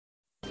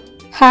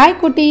Hi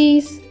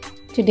cuties!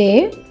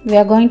 Today we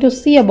are going to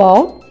see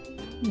about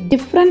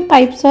different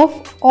types of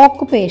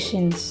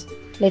occupations.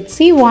 Let's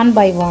see one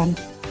by one.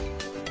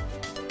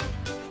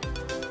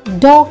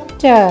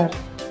 Doctor,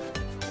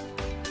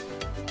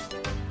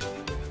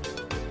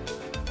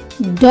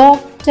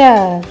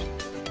 doctor,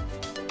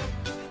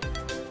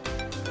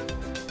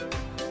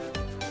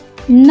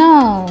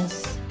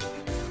 nurse,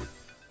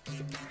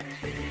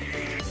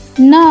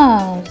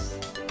 nurse,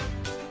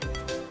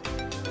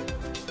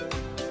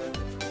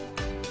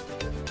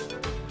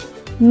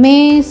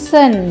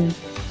 mason,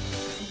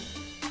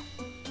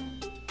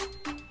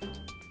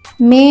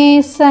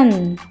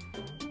 mason,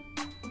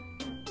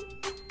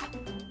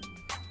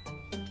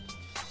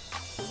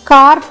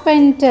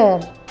 carpenter,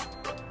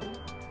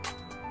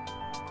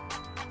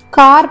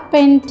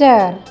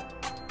 carpenter,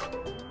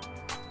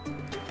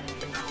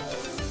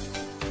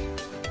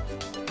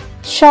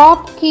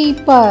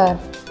 shopkeeper,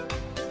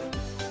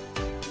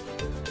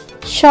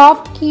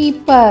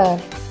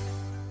 shopkeeper,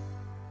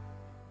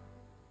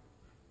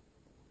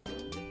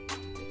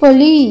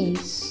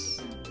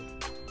 police,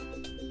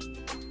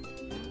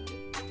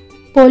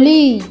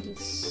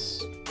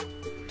 police,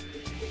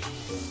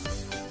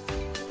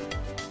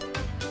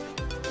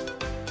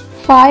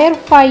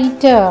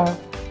 firefighter,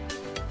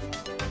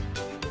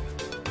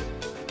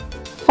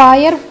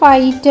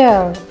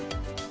 firefighter,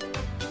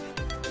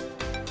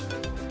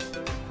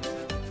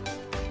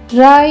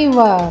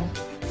 driver,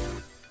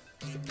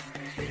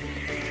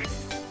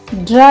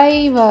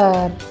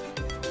 driver,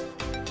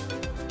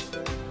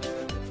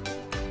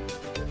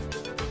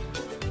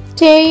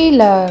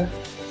 tailor,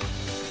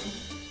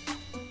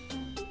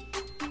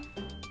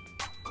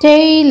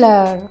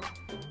 tailor,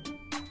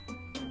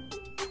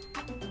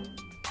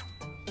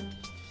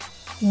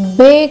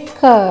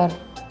 baker,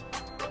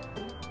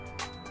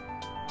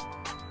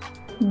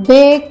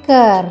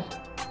 baker,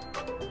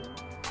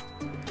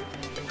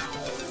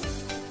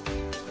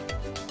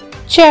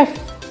 chef,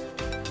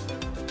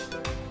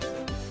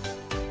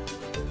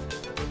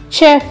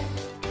 chef,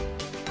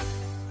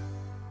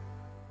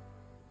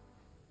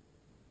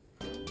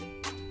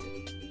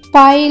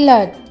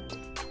 pilot,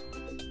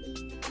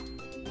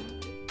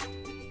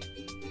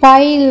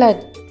 pilot,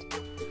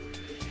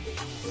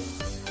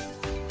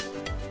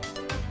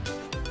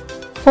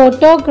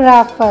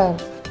 photographer,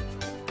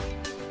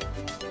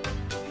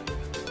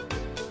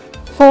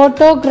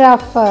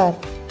 photographer,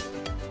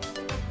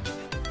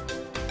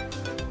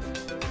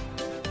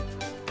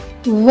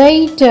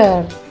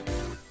 waiter,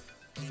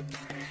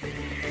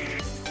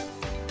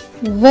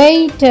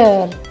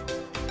 waiter,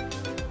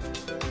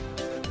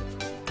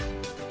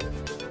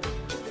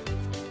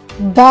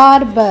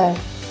 barber,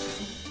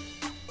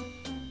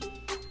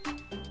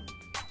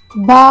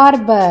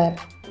 barber,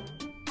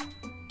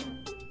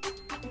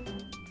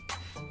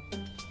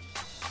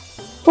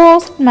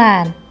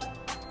 postman,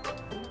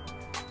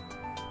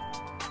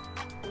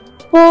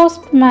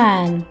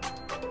 postman,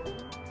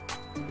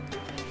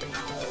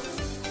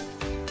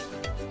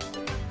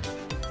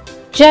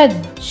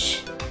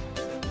 judge,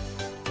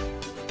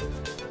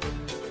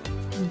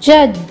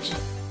 judge,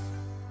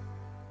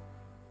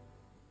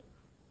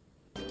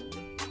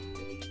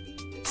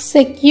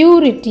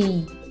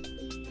 security,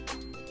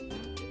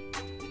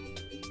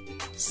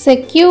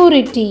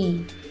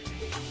 security,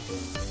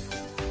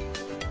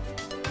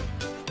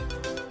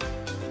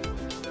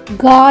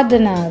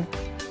 gardener,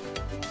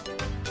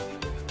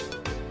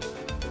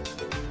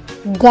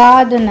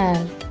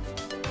 gardener,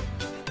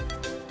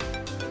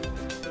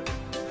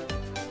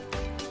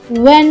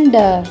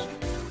 vendor,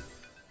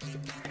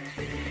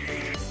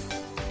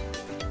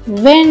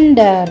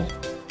 vendor,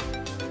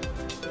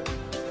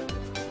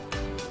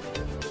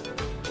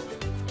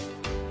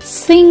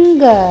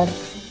 singer,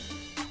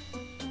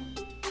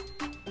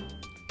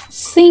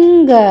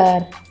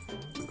 singer,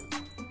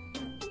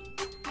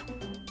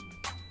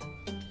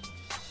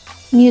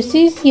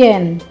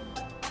 musician,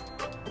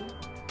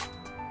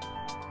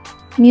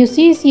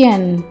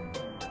 musician,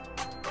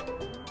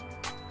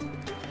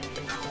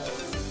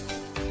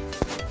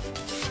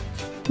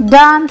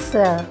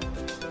 dancer,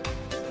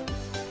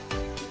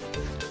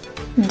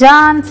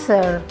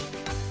 dancer,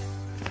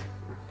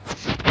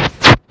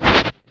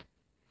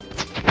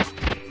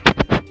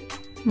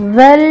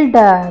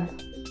 welder,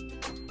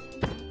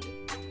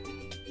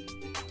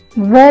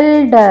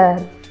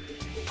 welder,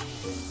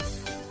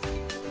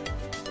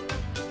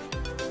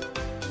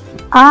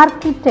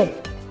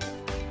 architect,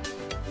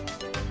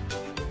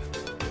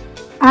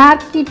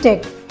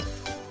 architect,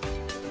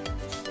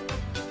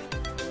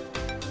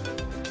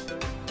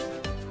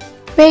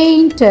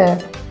 painter,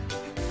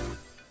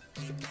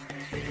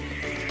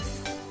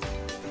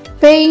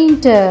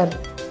 painter,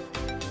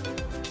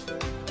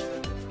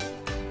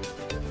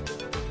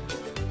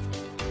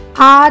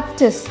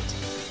 artist,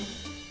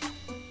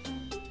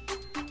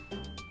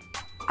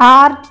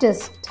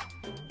 artist,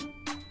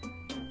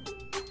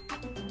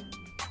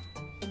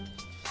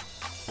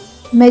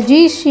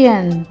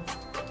 magician,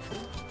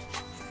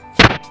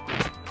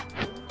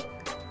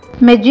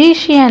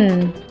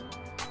 magician,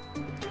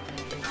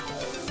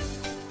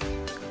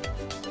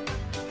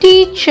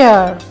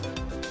 teacher,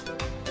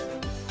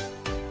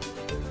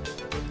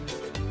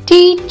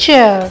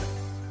 teacher.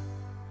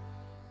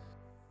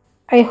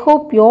 I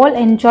hope you all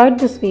enjoyed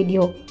this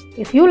video.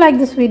 If you like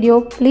this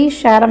video, please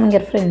share among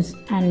your friends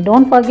and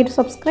don't forget to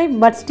subscribe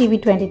Buds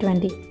TV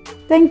 2020.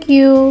 Thank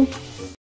you.